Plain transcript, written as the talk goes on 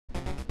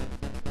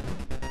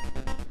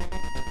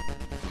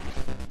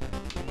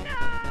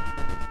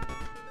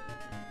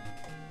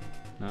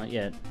Not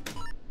yet.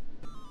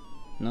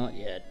 Not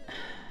yet.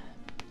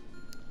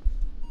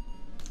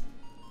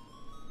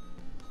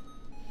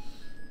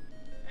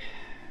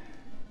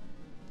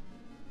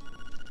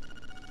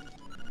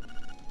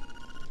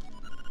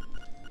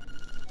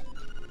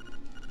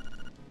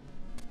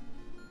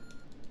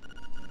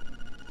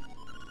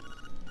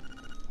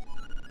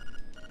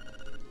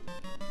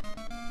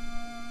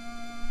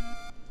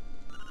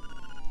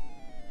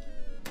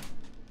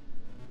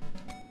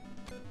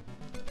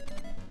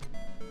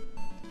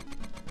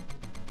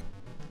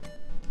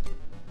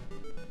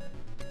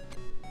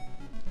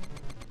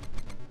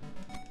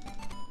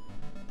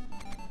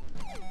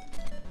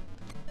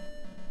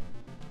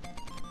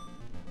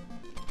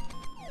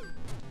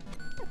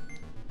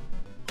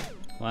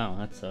 Wow,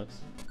 that sucks.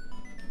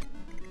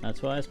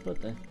 That's why I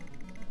split there.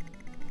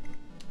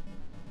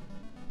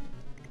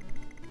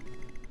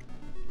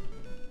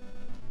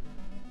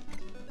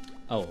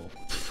 Oh,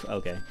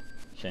 okay.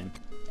 Shame.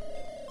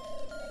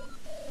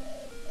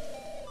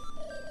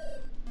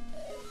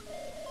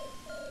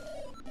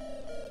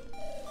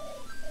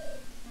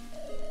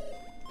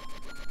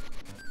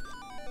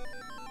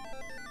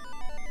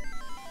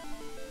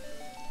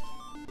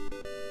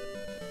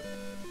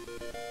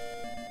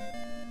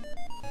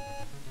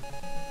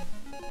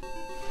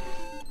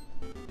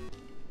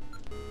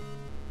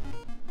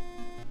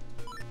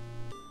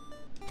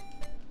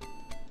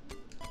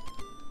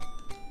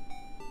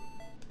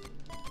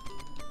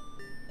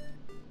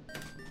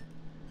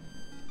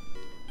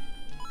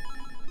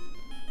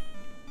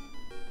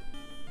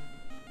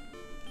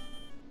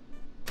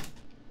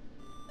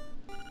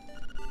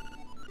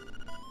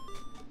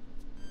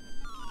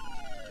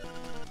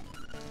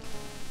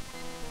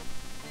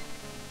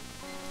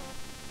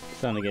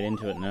 Starting to get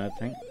into it now, I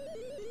think.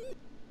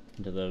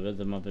 Into the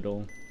rhythm of it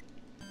all.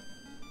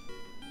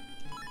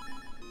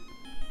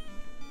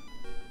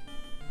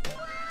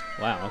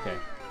 Wow, okay.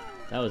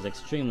 That was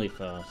extremely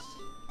fast.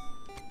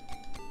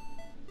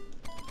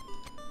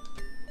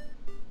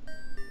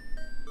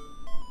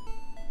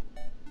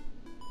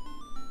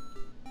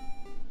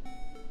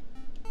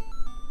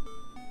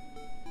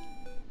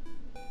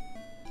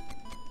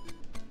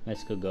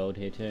 Nice good gold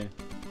here too.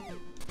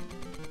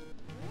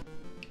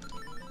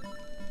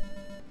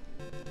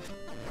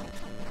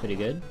 Pretty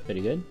good,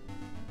 pretty good.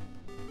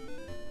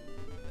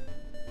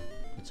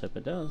 Let's hope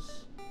it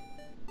does.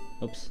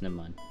 Oops, never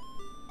mind.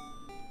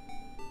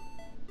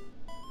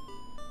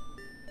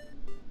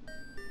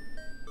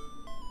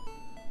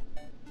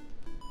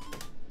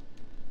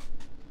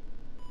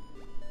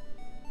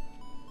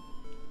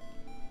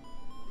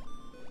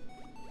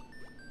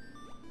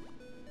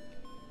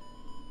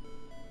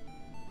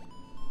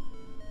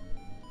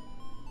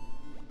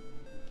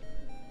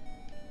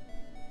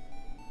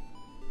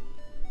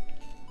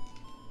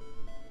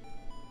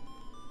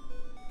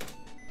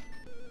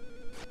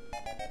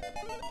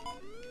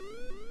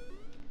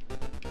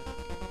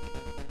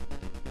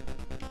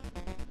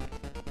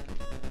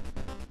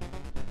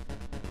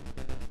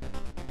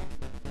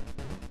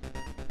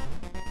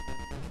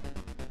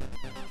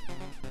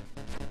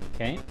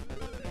 Okay.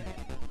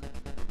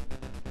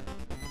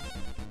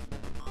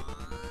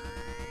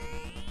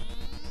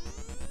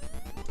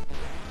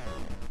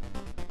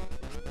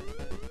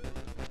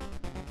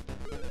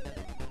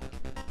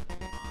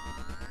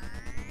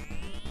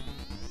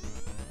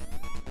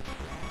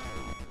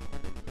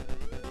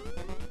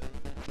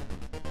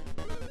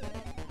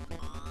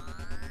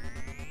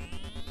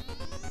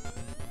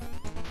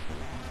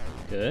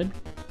 Good.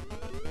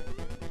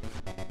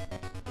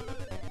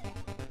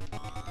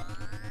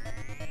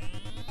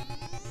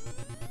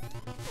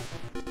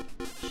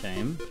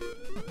 Shame.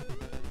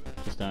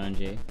 Just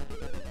RNG.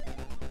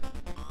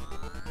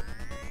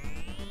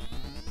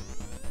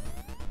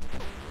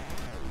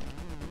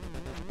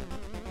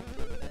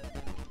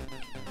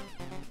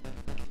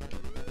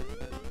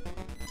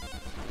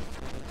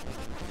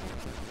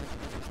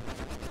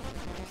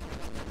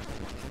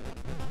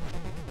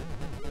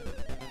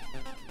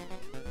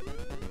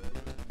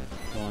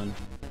 One,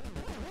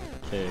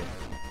 two,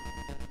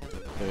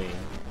 three,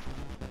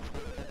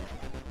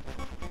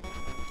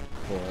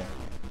 four,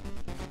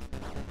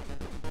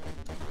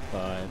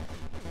 5,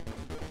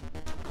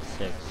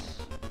 6,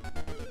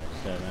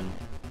 7,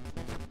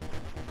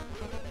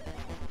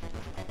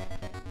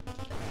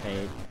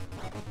 8,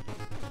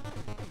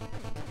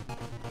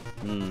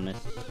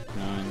 missed,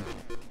 9,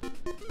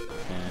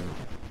 10,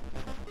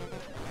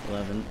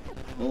 11,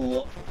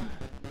 ooh,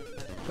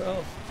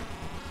 12.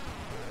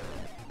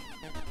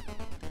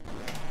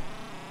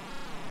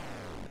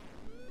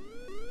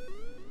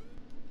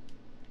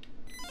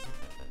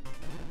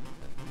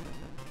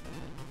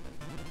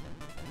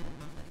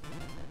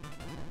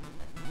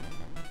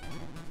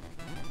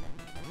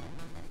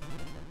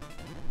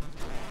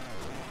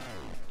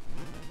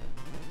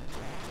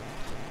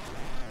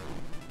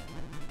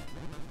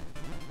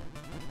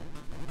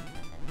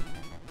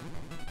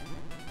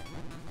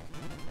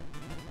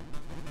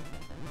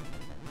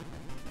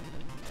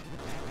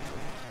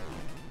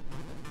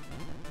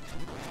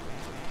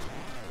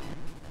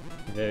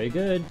 Very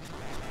good.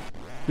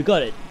 We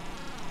got it.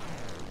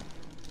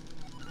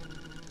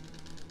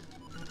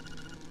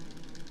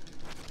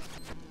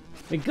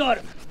 We got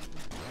him!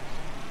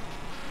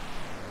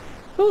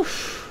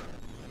 Oof!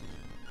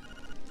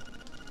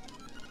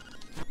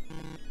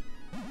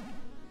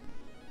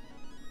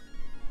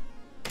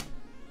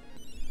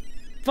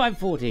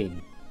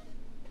 514.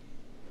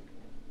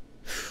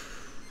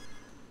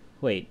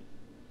 Wait.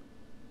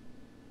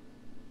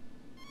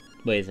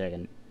 Wait a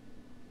second.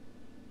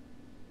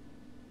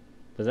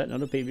 Was that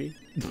not a PB?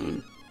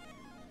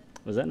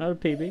 Was that not a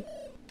PB?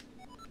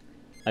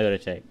 I gotta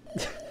check.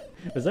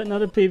 Was that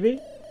not a PB?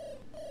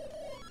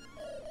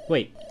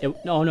 Wait.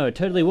 Oh no, it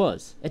totally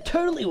was. It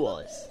totally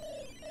was!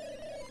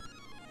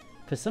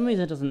 For some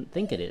reason it doesn't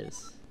think it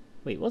is.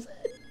 Wait, was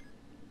it?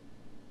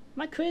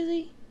 Am I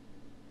crazy?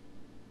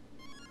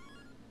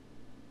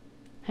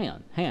 Hang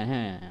on.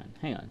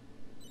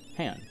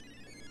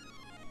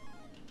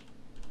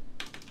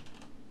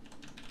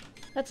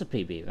 That's a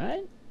PB,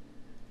 right?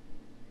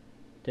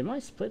 Did my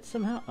split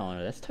somehow? Oh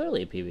no, that's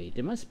totally a PB.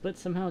 Did my split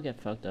somehow get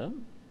fucked up?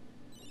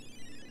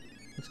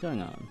 What's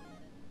going on?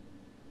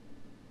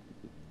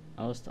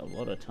 I lost a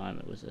lot of time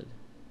at Wizard.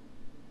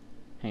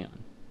 Hang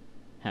on.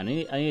 I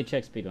need to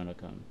check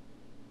speedrun.com.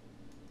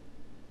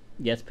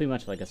 Yeah, it's pretty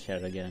much like a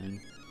shadow game.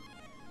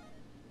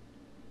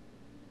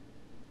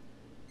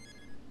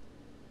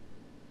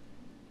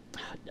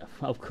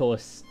 Of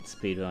course,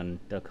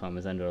 speedrun.com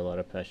is under a lot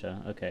of pressure.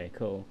 Okay,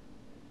 cool.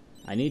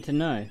 I need to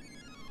know.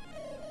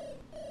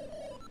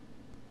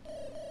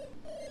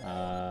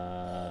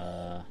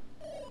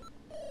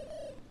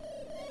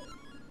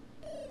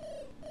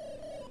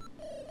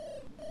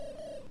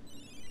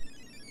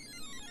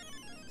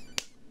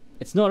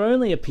 It's not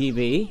only a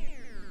PB.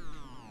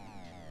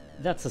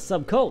 That's a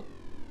sub-cult.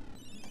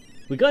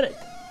 We got it.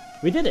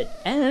 We did it.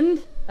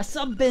 And a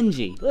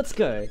sub-Benji. Let's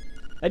go.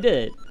 I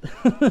did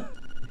it.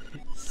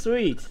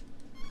 Sweet.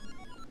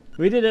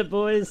 We did it,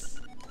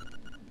 boys.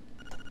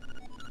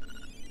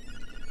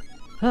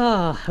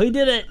 Ah, we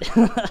did it.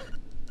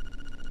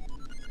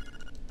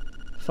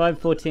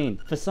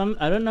 514. For some,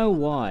 I don't know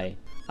why.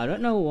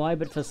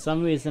 But for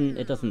some reason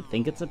it doesn't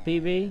think it's a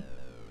PB.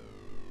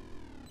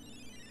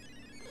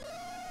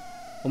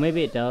 Or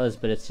maybe it does,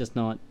 but it's just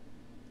not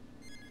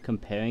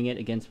comparing it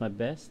against my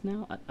best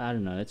now? I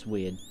don't know, it's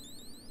weird.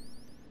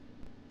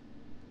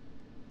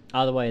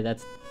 Either way,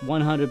 that's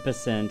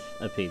 100%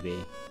 a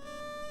PB.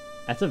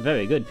 That's a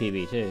very good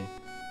PB too.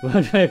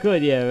 World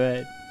record, yeah,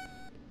 right.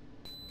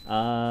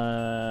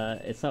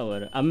 It's not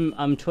what I'm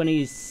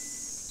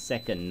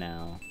 22nd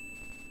now.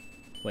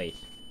 Wait.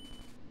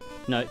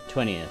 No,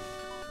 20th.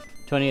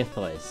 20th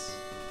place.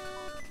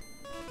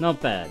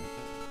 Not bad.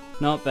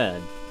 Not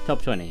bad.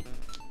 Top 20.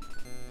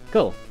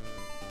 Cool.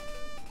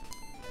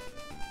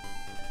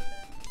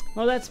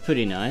 Well, that's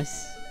pretty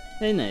nice,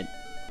 isn't it?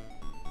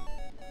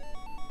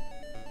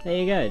 There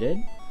you go,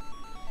 dude.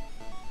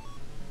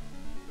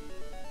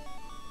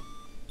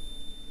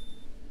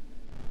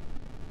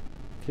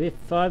 Okay,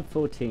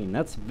 514.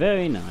 That's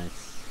very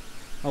nice.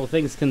 All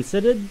things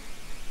considered,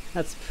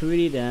 that's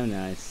pretty damn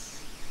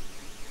nice.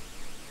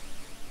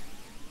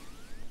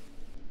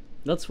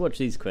 Let's watch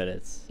these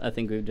credits. I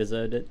think we've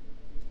deserved it.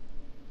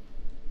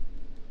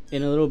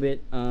 In a little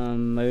bit,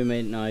 my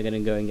roommate and I are gonna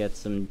go and get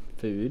some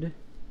food.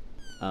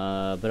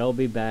 But I'll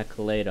be back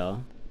later,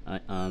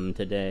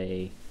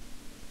 today,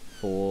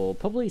 for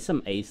probably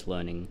some Ace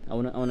learning. I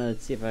wanna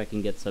see if I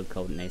can get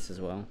sub-cult and Ace as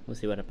well. We'll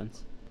see what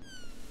happens.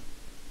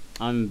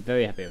 I'm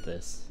very happy with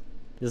this.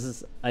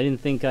 I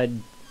didn't think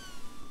I'd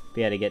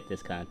be able to get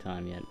this kind of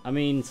time yet. I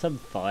mean,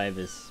 sub 5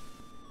 is...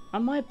 I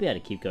might be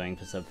able to keep going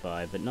for sub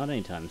 5, but not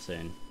anytime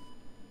soon.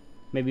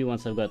 Maybe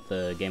once I've got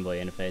the Game Boy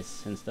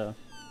interface and stuff.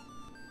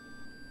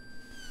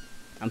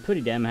 I'm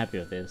pretty damn happy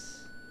with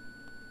this.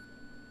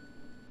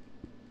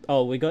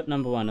 Oh, we got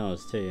number 1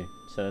 O's too,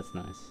 so that's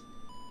nice.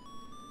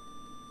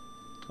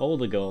 All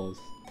the goals.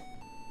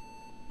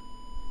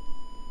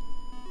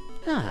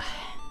 Ah,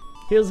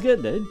 feels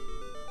good, dude.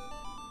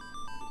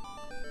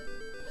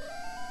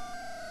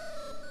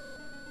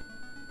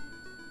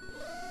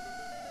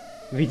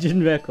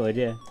 Region record,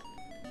 yeah.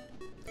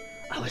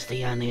 I was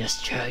the only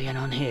Australian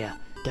on here.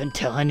 Don't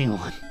tell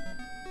anyone.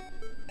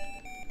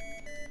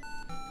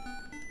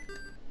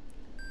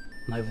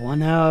 My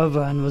 1 hour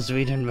run was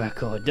region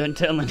record. Don't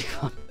tell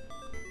anyone.